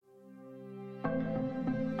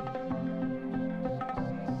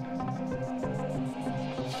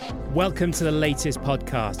Welcome to the latest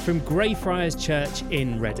podcast from Greyfriars Church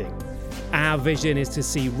in Reading. Our vision is to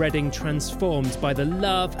see Reading transformed by the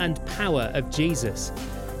love and power of Jesus.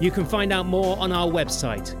 You can find out more on our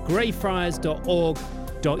website,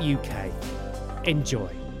 greyfriars.org.uk. Enjoy.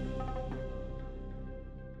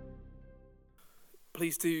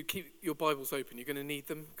 Please do keep your Bibles open. You're going to need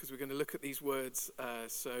them because we're going to look at these words.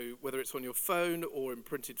 So whether it's on your phone or in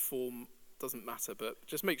printed form, doesn't matter. But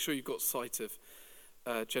just make sure you've got sight of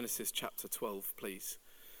Genesis chapter 12, please.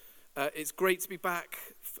 It's great to be back,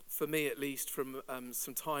 for me at least, from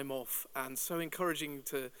some time off, and so encouraging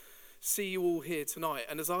to see you all here tonight.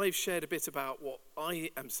 And as I've shared a bit about what I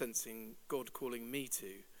am sensing God calling me to,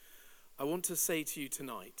 I want to say to you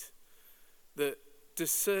tonight that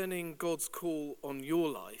discerning God's call on your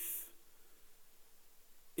life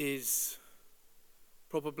is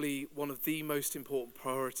probably one of the most important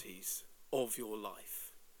priorities of your life.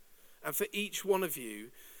 And for each one of you,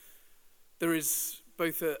 there is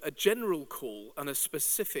both a general call and a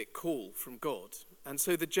specific call from God. And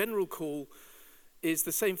so the general call is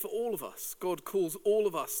the same for all of us. God calls all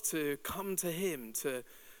of us to come to him, to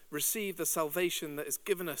receive the salvation that is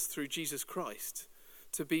given us through Jesus Christ,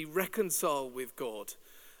 to be reconciled with God,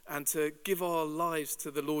 and to give our lives to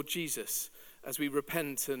the Lord Jesus as we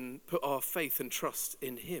repent and put our faith and trust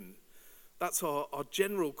in him. That's our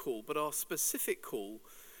general call, but our specific call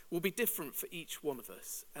will be different for each one of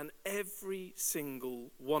us. And every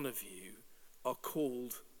single one of you are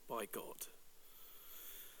called by God.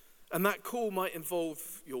 And that call might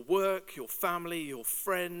involve your work, your family, your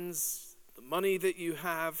friends, the money that you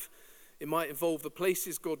have. It might involve the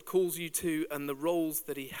places God calls you to and the roles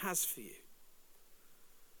that he has for you.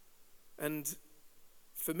 And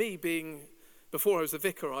for me, before I was a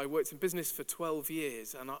vicar, I worked in business for 12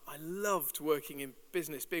 years, and I loved working in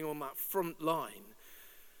business, being on that front line,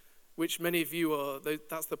 which many of you are.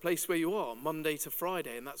 That's the place where you are, Monday to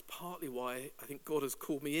Friday, and that's partly why I think God has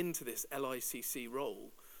called me into this LICC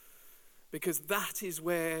role, because that is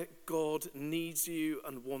where God needs you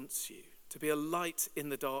and wants you, to be a light in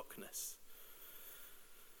the darkness.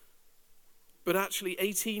 But actually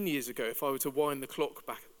 18 years ago, if I were to wind the clock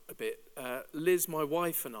back a bit, Liz, my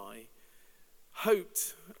wife, and I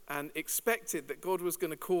hoped and expected that God was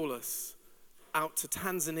going to call us out to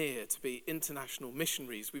Tanzania to be international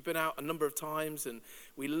missionaries. We've been out a number of times and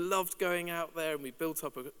we loved going out there, and we built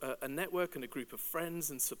up a network and a group of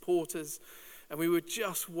friends and supporters, and we were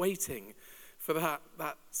just waiting for that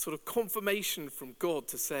sort of confirmation from God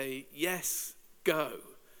to say, yes, go.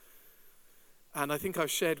 And I think I've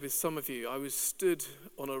shared with some of you, I was stood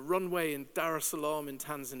on a runway in Dar es Salaam in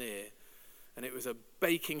Tanzania, and it was a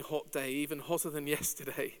baking hot day, even hotter than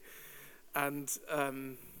yesterday. And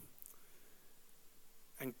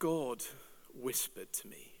God whispered to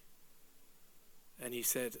me, and he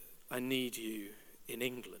said, I need you in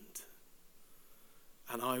England.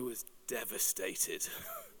 And I was devastated.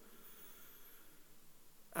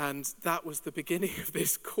 And that was the beginning of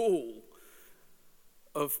this call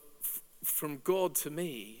from God to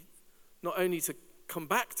me, not only to come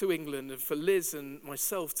back to England and for Liz and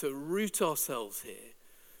myself to root ourselves here,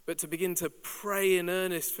 but to begin to pray in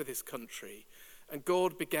earnest for this country. And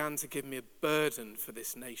God began to give me a burden for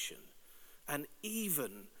this nation, and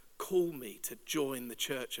even call me to join the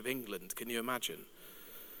Church of England. Can you imagine?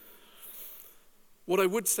 What I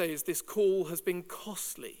would say is this call has been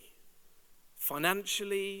costly,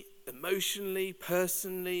 financially, emotionally,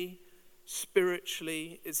 personally,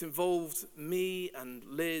 spiritually. It's involved me and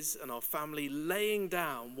Liz and our family laying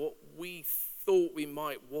down what we thought we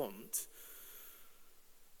might want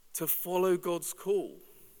to follow God's call.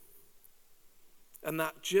 And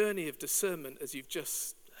that journey of discernment, as you've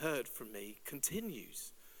just heard from me,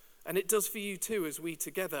 continues. And it does for you too, as we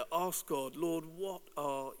together ask God, Lord, what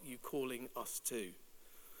are you calling us to?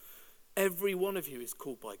 Every one of you is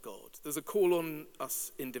called by God. There's a call on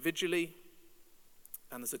us individually,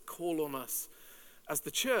 and there's a call on us as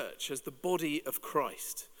the church, as the body of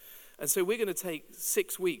Christ. And so we're going to take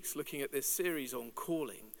 6 weeks looking at this series on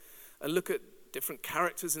calling and look at different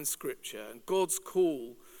characters in Scripture and God's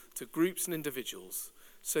call to groups and individuals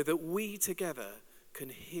so that we together can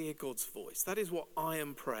hear God's voice. That is what I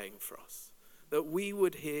am praying for us, that we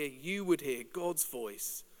would hear, you would hear God's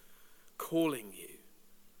voice calling you.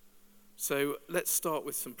 So let's start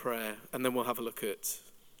with some prayer, and then we'll have a look at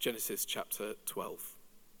Genesis chapter 12.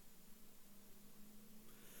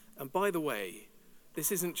 And by the way,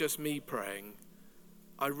 this isn't just me praying.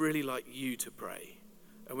 I really like you to pray.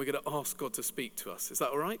 And we're going to ask God to speak to us. Is that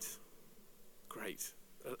all right? Great.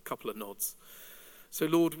 A couple of nods. So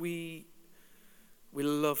Lord, we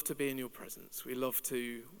love to be in your presence. We love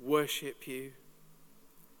to worship you.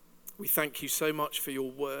 We thank you so much for your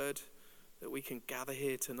word, that we can gather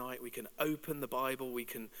here tonight. We can open the Bible. We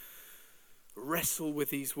can wrestle with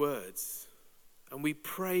these words. And we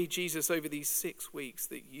pray, Jesus, over these 6 weeks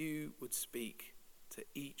that you would speak to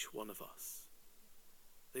each one of us,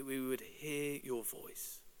 that we would hear your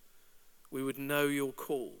voice. We would know your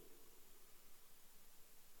call.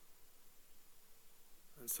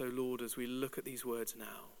 And so, Lord, as we look at these words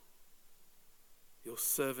now, your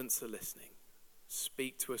servants are listening.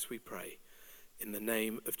 Speak to us, we pray, in the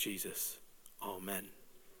name of Jesus. Amen.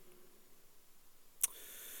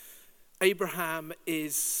 Abraham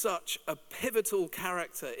is such a pivotal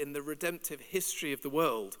character in the redemptive history of the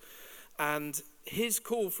world. And his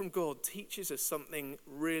call from God teaches us something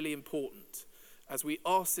really important. As we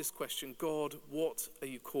ask this question, God, what are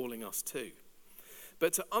you calling us to?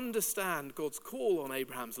 But to understand God's call on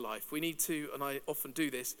Abraham's life, we need to, and I often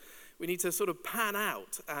do this, we need to sort of pan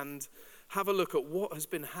out and have a look at what has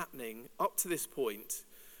been happening up to this point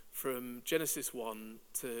from Genesis 1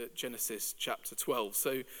 to Genesis chapter 12.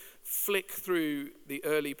 So flick through the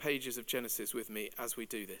early pages of Genesis with me as we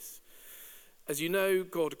do this. As you know,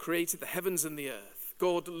 God created the heavens and the earth.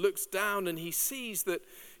 God looks down and he sees that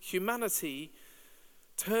humanity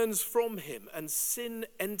turns from him and sin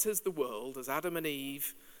enters the world as Adam and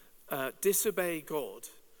Eve disobey God.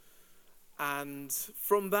 And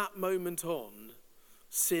from that moment on,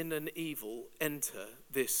 sin and evil enter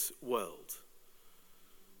this world.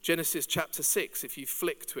 Genesis chapter 6, if you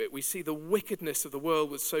flick to it, we see the wickedness of the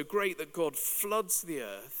world was so great that God floods the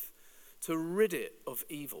earth to rid it of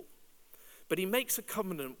evil. But he makes a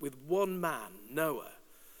covenant with one man, Noah.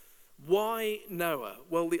 Why Noah?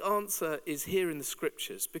 Well, the answer is here in the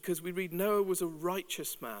scriptures, because we read Noah was a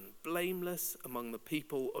righteous man, blameless among the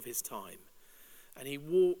people of his time, and he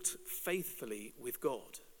walked faithfully with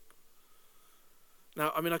God.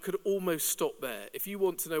 Now, I could almost stop there. If you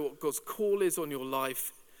want to know what God's call is on your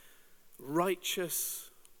life,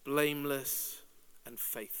 righteous, blameless, and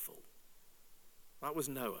faithful. That was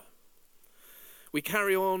Noah. We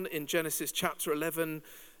carry on in Genesis chapter 11.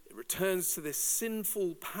 It returns to this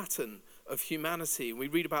sinful pattern of humanity. We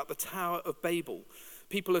read about the Tower of Babel.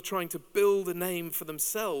 People are trying to build a name for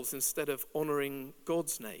themselves instead of honoring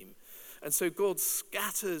God's name. And so God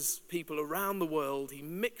scatters people around the world. He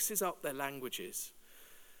mixes up their languages.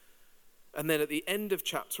 And then at the end of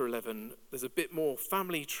chapter 11, there's a bit more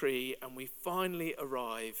family tree, and we finally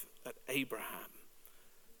arrive at Abraham.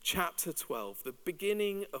 Chapter 12, the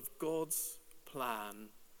beginning of God's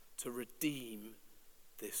plan to redeem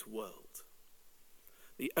this world.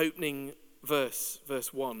 The opening verse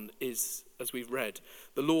 1 is, as we've read,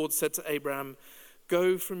 the Lord said to Abram,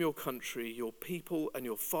 "Go from your country, your people, and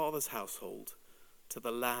your father's household to the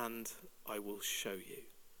land I will show you."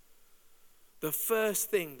 The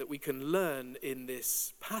first thing that we can learn in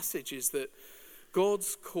this passage is that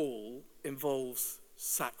God's call involves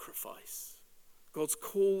sacrifice. God's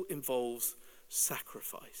call involves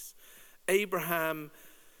sacrifice. Abraham,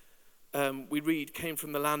 we read, came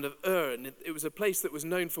from the land of Ur, and it was a place that was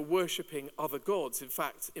known for worshipping other gods. In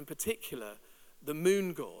fact, in particular, the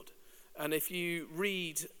moon god. And if you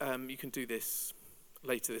read, you can do this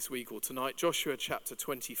later this week or tonight, Joshua chapter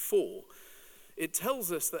 24, it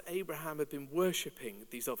tells us that Abraham had been worshipping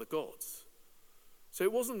these other gods. So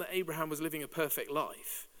it wasn't that Abraham was living a perfect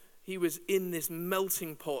life. He was in this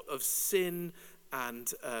melting pot of sin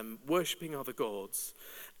and worshipping other gods.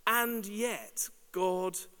 And yet,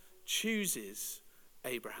 God chooses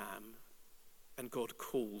Abraham and God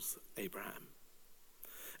calls Abraham.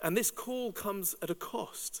 And this call comes at a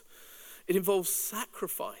cost. It involves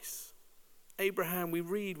sacrifice. Abraham, we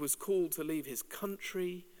read, was called to leave his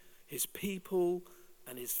country, his people,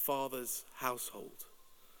 and his father's household.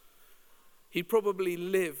 He probably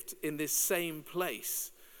lived in this same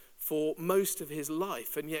place for most of his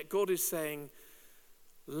life, and yet God is saying,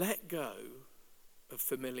 let go of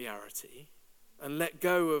familiarity and let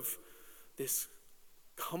go of this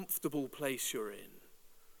comfortable place you're in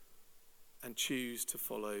and choose to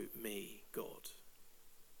follow me, God.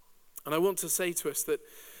 And I want to say to us that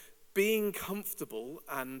being comfortable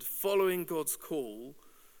and following God's call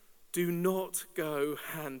do not go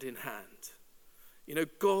hand in hand. You know,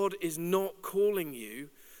 God is not calling you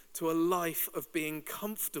to a life of being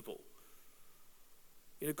comfortable.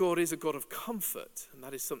 You know, God is a God of comfort, and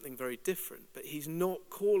that is something very different. But he's not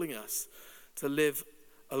calling us to live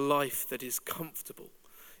a life that is comfortable.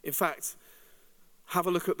 In fact, have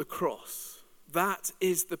a look at the cross. That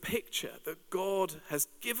is the picture that God has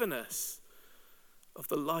given us of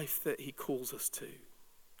the life that he calls us to.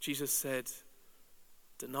 Jesus said,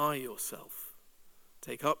 deny yourself,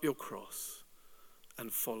 take up your cross,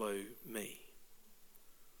 and follow me.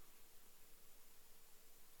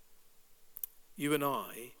 you and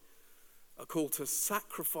I, are called to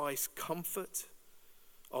sacrifice comfort,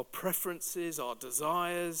 our preferences, our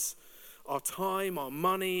desires, our time, our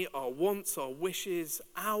money, our wants, our wishes,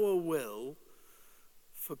 our will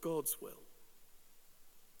for God's will.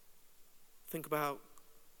 Think about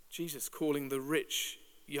Jesus calling the rich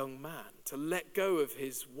young man to let go of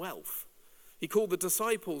his wealth. He called the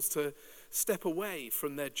disciples to step away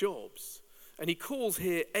from their jobs. And he calls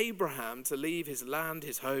here Abraham to leave his land,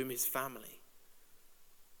 his home, his family.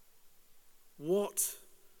 What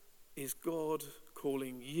is God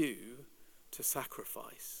calling you to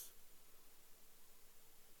sacrifice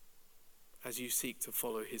as you seek to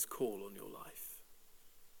follow his call on your life?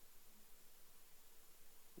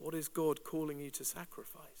 What is God calling you to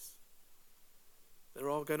sacrifice? There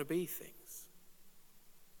are going to be things.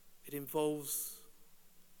 It involves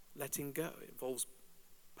letting go. It involves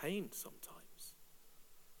pain sometimes.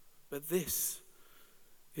 But this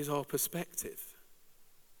is our perspective.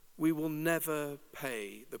 We will never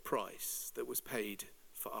pay the price that was paid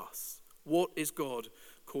for us. What is God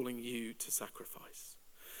calling you to sacrifice?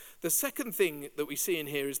 The second thing that we see in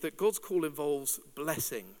here is that God's call involves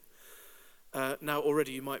blessing. Now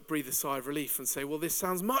already you might breathe a sigh of relief and say, well, this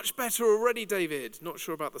sounds much better already, David. Not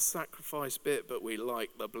sure about the sacrifice bit, but we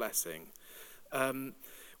like the blessing.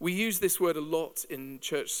 We use this word a lot in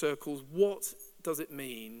church circles. What does it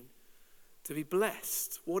mean to be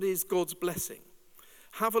blessed? What is God's blessing?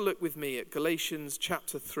 Have a look with me at Galatians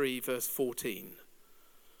chapter 3, verse 14.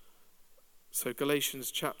 So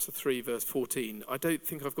Galatians chapter 3, verse 14. I don't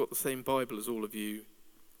think I've got the same Bible as all of you.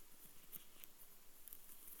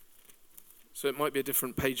 So it might be a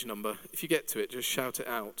different page number. If you get to it, just shout it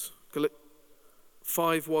out.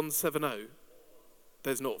 5170.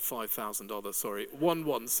 There's not 5,000 others, sorry.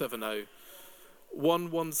 1170.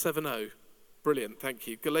 1170. Brilliant, thank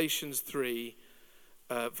you. Galatians 3,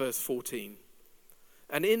 verse 14.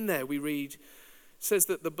 And in there we read, says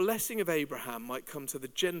that the blessing of Abraham might come to the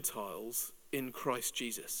Gentiles in Christ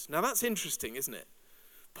Jesus. Now that's interesting, isn't it?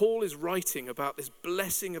 Paul is writing about this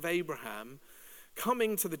blessing of Abraham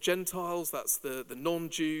coming to the Gentiles, that's the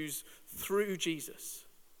non-Jews, through Jesus.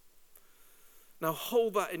 Now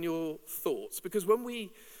hold that in your thoughts, because when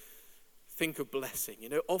we think of blessing,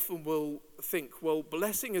 often we'll think, well,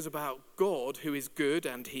 blessing is about God, who is good,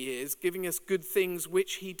 and he is, giving us good things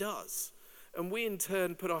which he does. And we in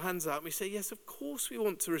turn put our hands out and we say, yes, of course we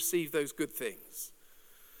want to receive those good things.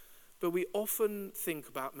 But we often think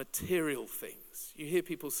about material things. You hear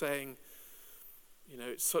people saying,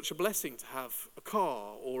 it's such a blessing to have a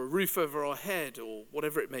car or a roof over our head or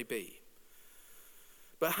whatever it may be.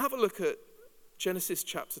 But have a look at Genesis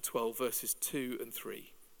chapter 12, verses 2 and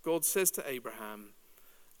 3. God says to Abraham,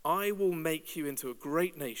 I will make you into a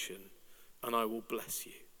great nation and I will bless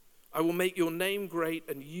you. I will make your name great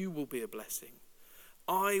and you will be a blessing.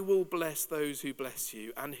 I will bless those who bless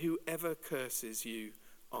you, and whoever curses you,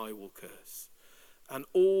 I will curse. And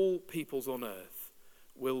all peoples on earth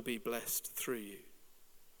will be blessed through you.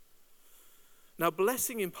 Now,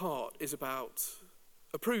 blessing in part is about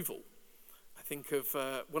approval. I think of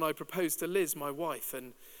when I proposed to Liz, my wife,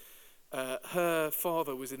 and her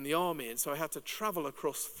father was in the army, and so I had to travel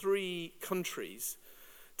across 3 countries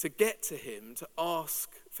to get to him to ask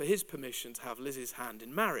for his permission to have Liz's hand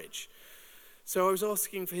in marriage. So I was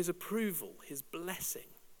asking for his approval, his blessing.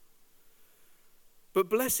 But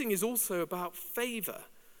blessing is also about favor,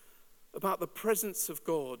 about the presence of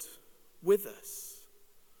God with us.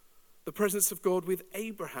 The presence of God with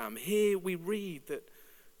Abraham. Here we read that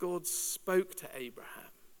God spoke to Abraham.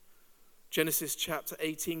 Genesis chapter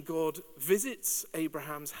 18, God visits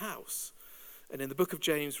Abraham's house. And in the book of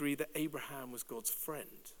James, we read that Abraham was God's friend.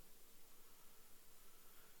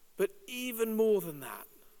 But even more than that,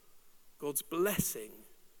 God's blessing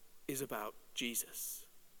is about Jesus.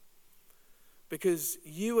 Because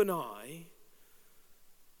you and I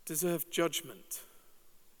deserve judgment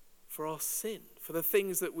for our sin, for the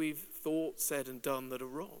things that we've thought, said, and done that are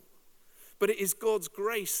wrong. But it is God's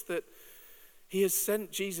grace that he has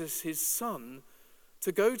sent Jesus, his son,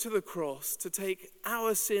 to go to the cross, to take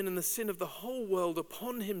our sin and the sin of the whole world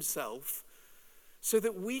upon himself, so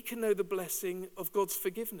that we can know the blessing of God's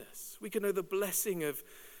forgiveness. We can know the blessing of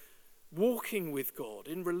walking with God,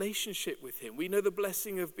 in relationship with him. We know the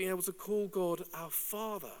blessing of being able to call God our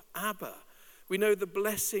Father, Abba. We know the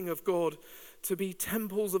blessing of God to be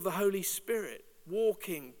temples of the Holy Spirit,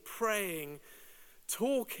 walking, praying,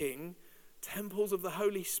 talking, temples of the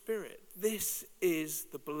Holy Spirit. This is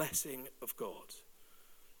the blessing of God.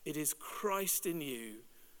 It is Christ in you,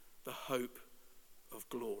 the hope of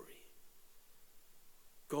glory.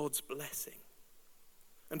 God's blessing.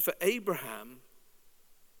 And for Abraham,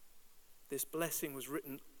 this blessing was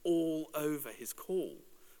written all over his call,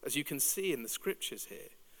 as you can see in the scriptures here.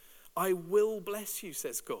 I will bless you,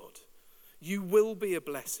 says God. You will be a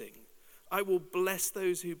blessing. I will bless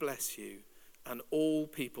those who bless you, and all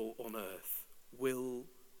people on earth will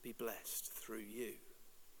be blessed through you.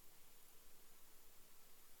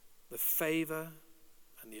 The favor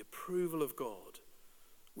and the approval of God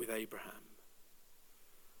with Abraham.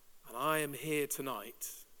 And I am here tonight,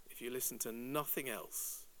 if you listen to nothing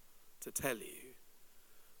else, to tell you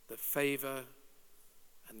the favor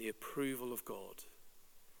and the approval of God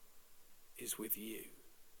is with you.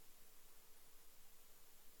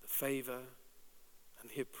 The favor and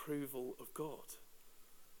the approval of God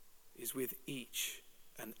is with each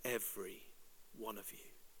and every one of you.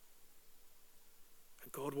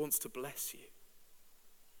 And God wants to bless you.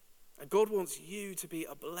 And God wants you to be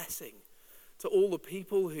a blessing to all the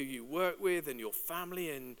people who you work with and your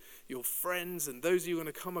family and your friends and those you're going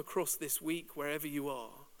to come across this week, wherever you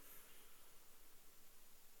are.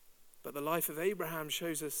 But the life of Abraham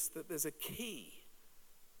shows us that there's a key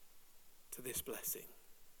to this blessing.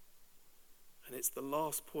 And it's the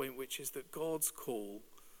last point, which is that God's call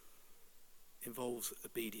involves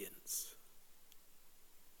obedience.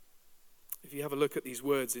 If you have a look at these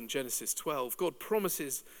words in Genesis 12, God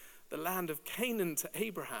promises the land of Canaan to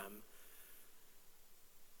Abraham.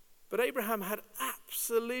 But Abraham had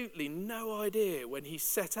absolutely no idea when he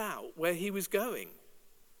set out where he was going.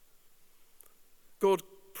 God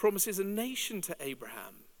promises a nation to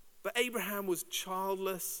Abraham, but Abraham was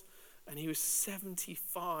childless and he was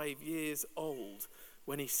 75 years old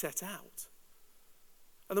when he set out.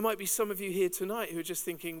 And there might be some of you here tonight who are just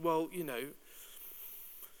thinking, well, you know,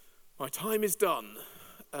 my time is done.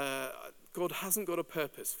 God hasn't got a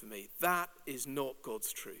purpose for me. That is not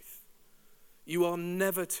God's truth. You are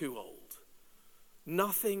never too old.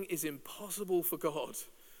 Nothing is impossible for God.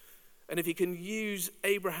 And if he can use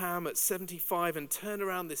Abraham at 75 and turn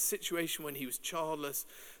around this situation when he was childless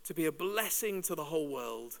to be a blessing to the whole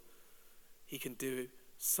world, he can do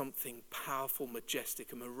something powerful,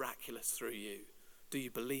 majestic, and miraculous through you. Do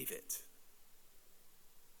you believe it?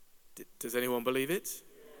 Does anyone believe it? Yes.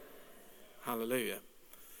 Hallelujah.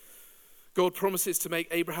 God promises to make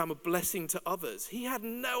Abraham a blessing to others. He had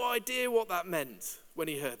no idea what that meant when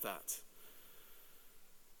he heard that.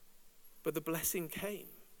 But the blessing came.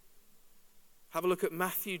 Have a look at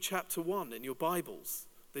Matthew chapter 1 in your Bibles,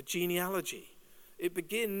 the genealogy. It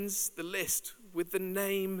begins the list with the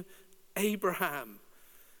name Abraham,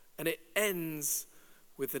 and it ends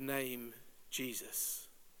with the name Jesus,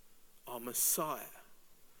 our Messiah.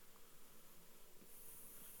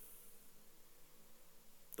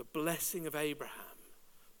 The blessing of Abraham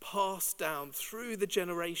passed down through the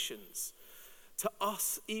generations to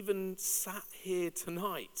us even sat here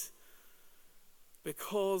tonight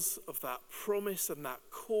because of that promise and that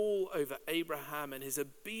call over Abraham and his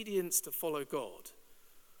obedience to follow God.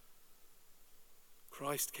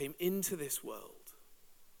 Christ came into this world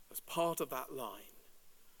as part of that line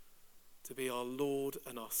to be our Lord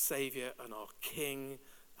and our Savior and our King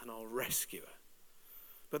and our rescuer.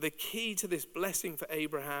 But the key to this blessing for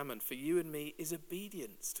Abraham and for you and me is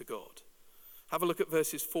obedience to God. Have a look at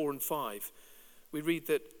verses 4 and 5. We read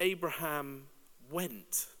that Abraham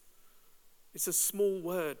went. It's a small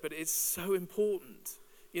word, but it's so important.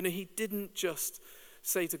 You know, he didn't just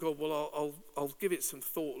say to God, well, I'll give it some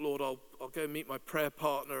thought, Lord. I'll go meet my prayer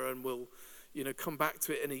partner and we'll, come back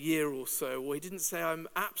to it in a year or so. Or he didn't say, I'm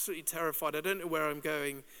absolutely terrified. I don't know where I'm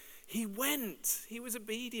going. He went. He was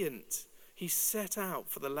obedient. He set out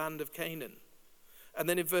for the land of Canaan. And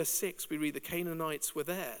then in verse 6, we read the Canaanites were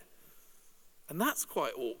there. And that's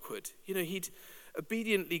quite awkward. He'd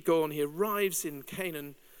obediently gone. He arrives in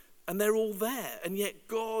Canaan and they're all there. And yet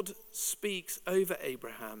God speaks over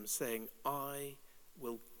Abraham saying, I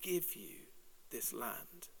will give you this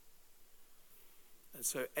land. And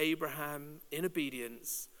so Abraham, in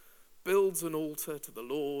obedience, builds an altar to the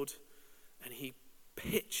Lord and he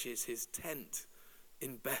pitches his tent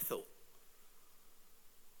in Bethel,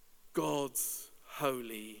 God's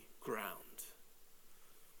holy ground.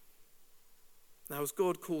 Now, as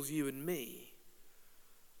God calls you and me,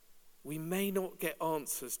 we may not get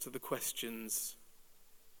answers to the questions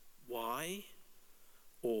why,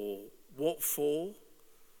 or what for,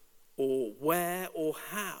 or where, or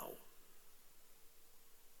how.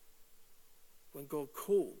 When God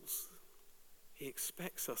calls, he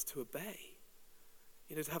expects us to obey.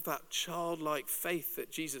 To have that childlike faith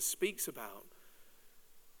that Jesus speaks about,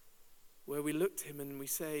 where we look to him and we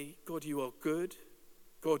say, God, you are good.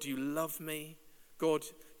 God, you love me. God,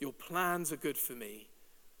 your plans are good for me.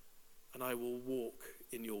 And I will walk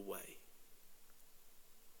in your way.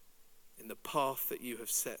 in the path that you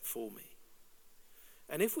have set for me.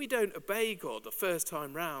 And if we don't obey God the first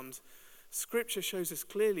time round, Scripture shows us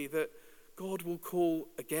clearly that God will call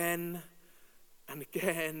again and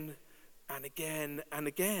again and again and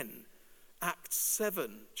again. Acts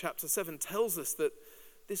 7, chapter 7, tells us that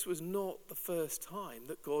this was not the first time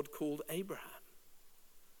that God called Abraham.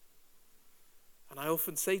 And I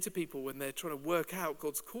often say to people when they're trying to work out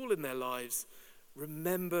God's call in their lives,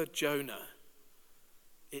 remember Jonah.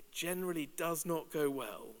 It generally does not go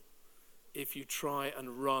well if you try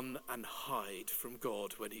and run and hide from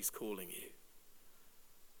God when he's calling you.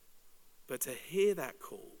 But to hear that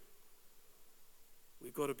call,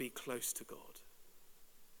 we've got to be close to God.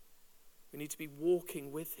 We need to be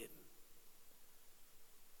walking with him.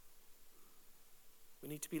 We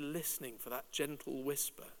need to be listening for that gentle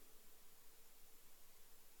whisper.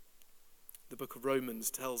 The book of Romans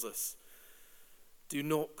tells us, do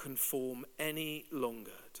not conform any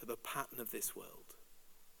longer to the pattern of this world,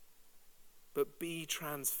 but be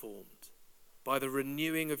transformed by the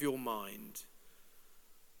renewing of your mind.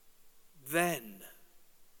 Then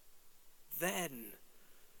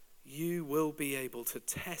you will be able to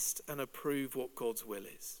test and approve what God's will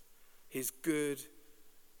is, his good,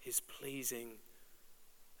 his pleasing,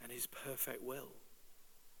 and his perfect will.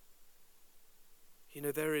 You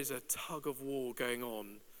know, there is a tug of war going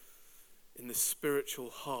on in the spiritual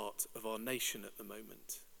heart of our nation at the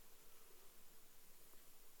moment.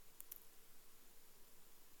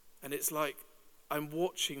 And it's like I'm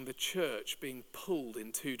watching the church being pulled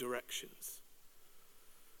in two directions.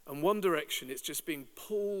 And one direction, it's just being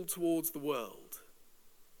pulled towards the world.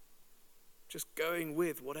 Just going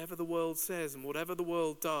with whatever the world says and whatever the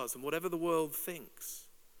world does and whatever the world thinks.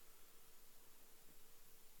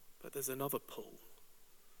 But there's another pull,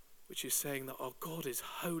 which is saying that our God is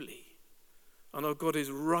holy, and our God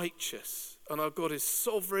is righteous, and our God is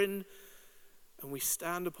sovereign, and we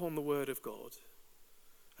stand upon the word of God.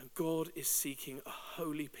 And God is seeking a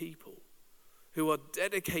holy people who are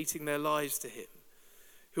dedicating their lives to him,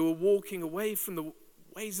 who are walking away from the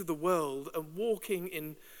ways of the world and walking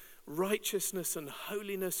in righteousness and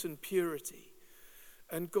holiness and purity.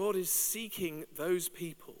 And God is seeking those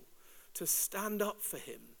people to stand up for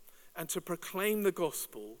him and to proclaim the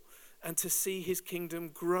gospel and to see his kingdom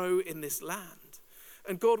grow in this land.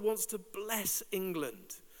 And God wants to bless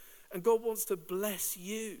England, and God wants to bless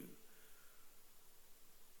you.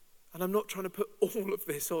 And I'm not trying to put all of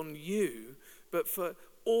this on you, but for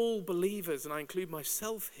all believers, and I include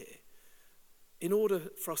myself here, in order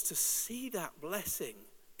for us to see that blessing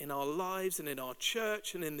in our lives and in our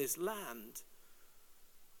church and in this land,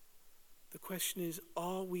 the question is,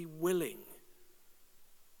 are we willing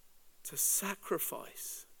to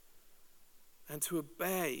sacrifice and to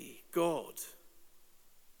obey God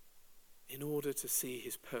in order to see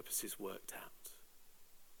his purposes worked out?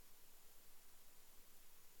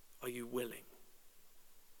 Are you willing?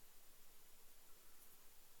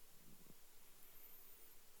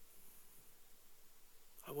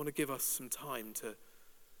 I want to give us some time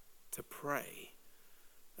to pray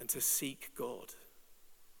and to seek God.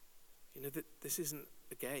 You know, that this isn't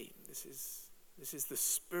a game. This is the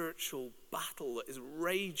spiritual battle that is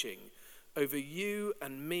raging over you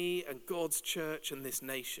and me and God's church and this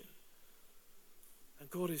nation. And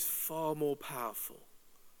God is far more powerful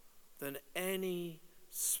than any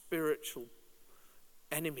spiritual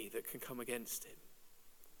enemy that can come against him.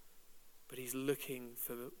 But he's looking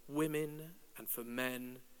for women and for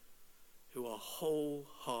men who are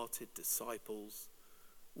wholehearted disciples,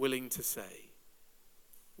 willing to say,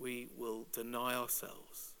 we will deny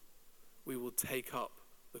ourselves, we will take up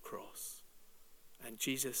the cross, and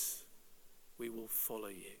Jesus, we will follow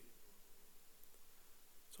you.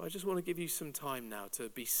 So I just want to give you some time now to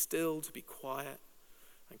be still, to be quiet.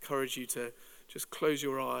 I encourage you to just close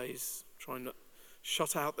your eyes, try and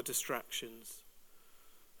shut out the distractions.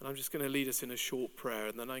 And I'm just going to lead us in a short prayer,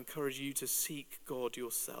 and then I encourage you to seek God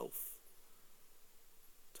yourself,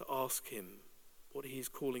 to ask him what he is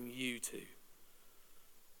calling you to.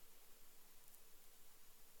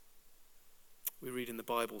 We read in the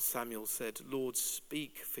Bible, Samuel said, Lord,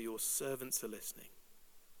 speak, for your servants are listening.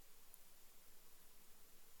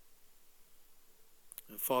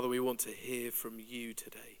 And Father, we want to hear from you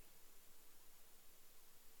today.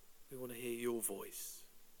 We want to hear your voice,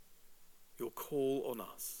 your call on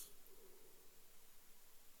us.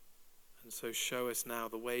 And so show us now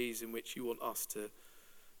the ways in which you want us to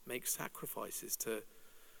make sacrifices, to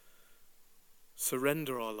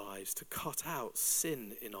surrender our lives, to cut out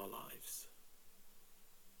sin in our lives.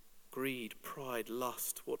 Greed, pride,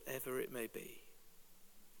 lust, whatever it may be.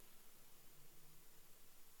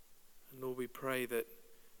 And Lord, we pray that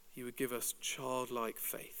you would give us childlike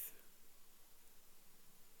faith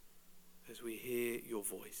as we hear your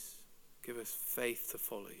voice. Give us faith to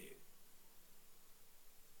follow you.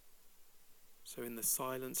 So in the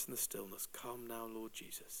silence and the stillness, come now, Lord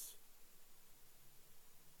Jesus.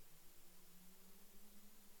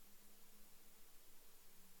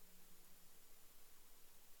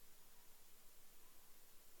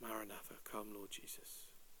 Maranatha, come, Lord Jesus.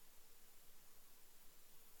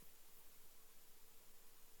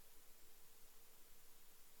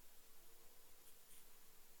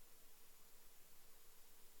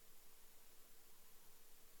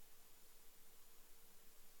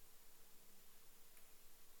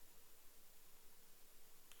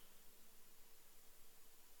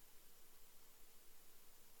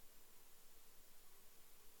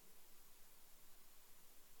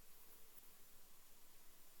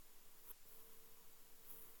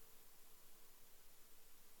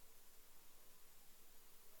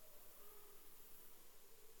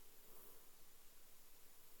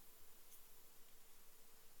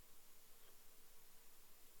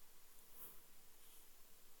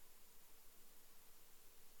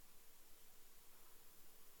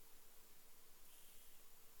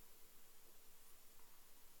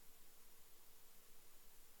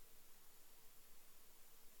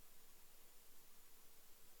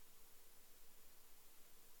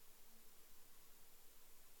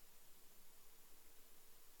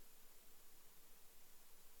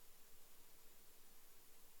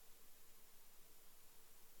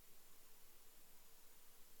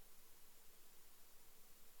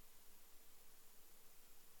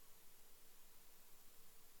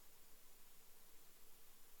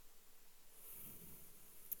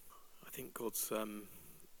 I think God's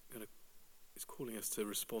is calling us to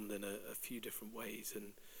respond in a few different ways, and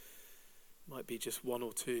it might be just one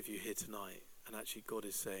or two of you here tonight, and actually God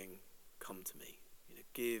is saying, come to me.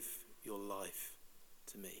 Give your life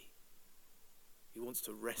to me. He wants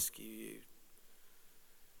to rescue you.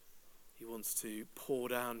 He wants to pour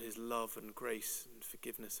down his love and grace and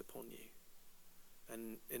forgiveness upon you.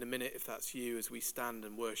 And in a minute, if that's you, as we stand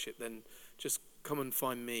and worship, then just come and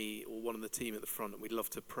find me or one of the team at the front, and we'd love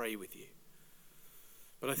to pray with you.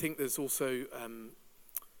 But I think there's also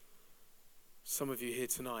some of you here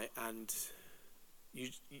tonight, and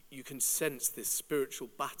you can sense this spiritual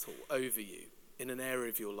battle over you in an area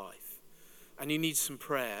of your life, and you need some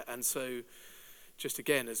prayer. And so just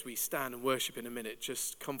again, as we stand and worship in a minute,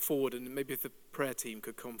 just come forward, and maybe if the prayer team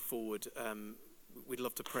could come forward, we'd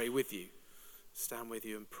love to pray with you, stand with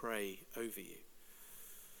you and pray over you.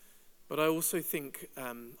 But I also think,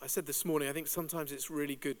 I said this morning, I think sometimes it's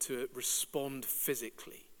really good to respond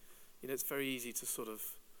physically. It's very easy to sort of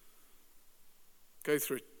go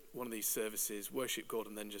through one of these services, worship God,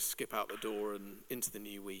 and then just skip out the door and into the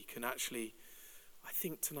new week. And actually, I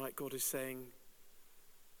think tonight God is saying,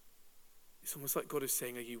 it's almost like God is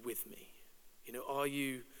saying, are you with me? Are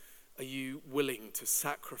you willing to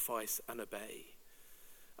sacrifice and obey?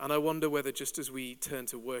 And I wonder whether, just as we turn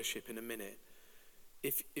to worship in a minute,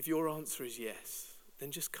 if your answer is yes, then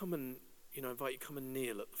just come and, invite you come and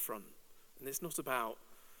kneel at the front. And it's not about,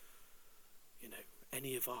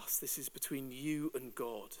 any of us. This is between you and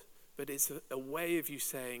God. But it's a way of you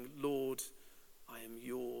saying, Lord, I am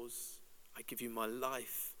yours. I give you my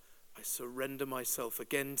life. I surrender myself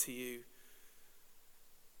again to you.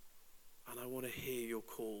 And I want to hear your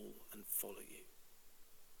call and follow you.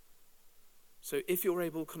 So if you're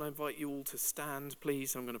able, can I invite you all to stand,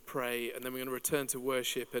 please? I'm going to pray, and then we're going to return to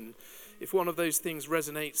worship. And if one of those things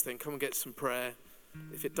resonates, then come and get some prayer.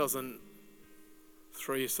 If it doesn't,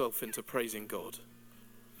 throw yourself into praising God.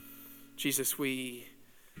 Jesus, we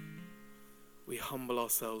humble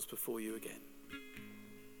ourselves before you again.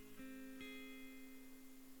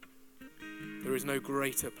 There is no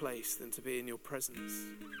greater place than to be in your presence.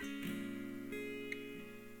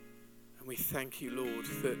 And we thank you, Lord,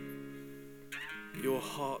 that your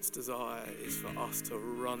heart's desire is for us to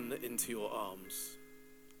run into your arms.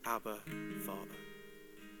 Abba, Father.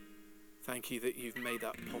 Thank you that you've made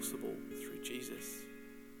that possible through Jesus.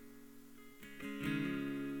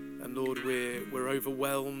 And Lord, we're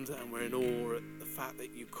overwhelmed and we're in awe at the fact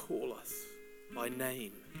that you call us by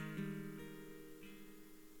name.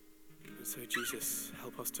 And so, Jesus,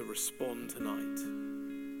 help us to respond tonight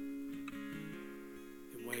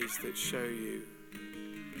in ways that show you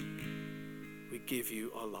we give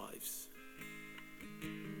you our lives.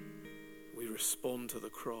 We respond to the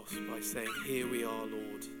cross by saying, here we are,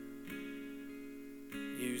 Lord.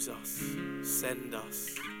 Use us, send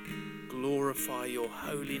us, glorify your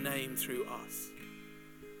holy name through us.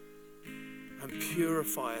 And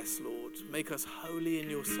purify us, Lord. Make us holy in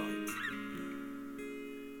your sight.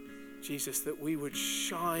 Jesus, that we would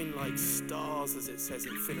shine like stars, as it says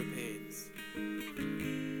in Philippians.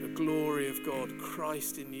 The glory of God,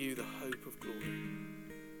 Christ in you, the hope of glory.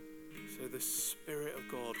 So the Spirit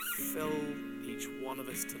of God fill each one of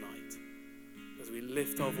us tonight as we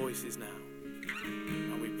lift our voices now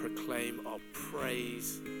and we proclaim our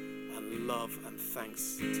praise and love and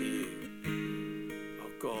thanks to you, our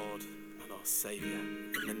God and our Saviour.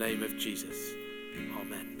 In the name of Jesus,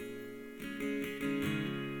 amen.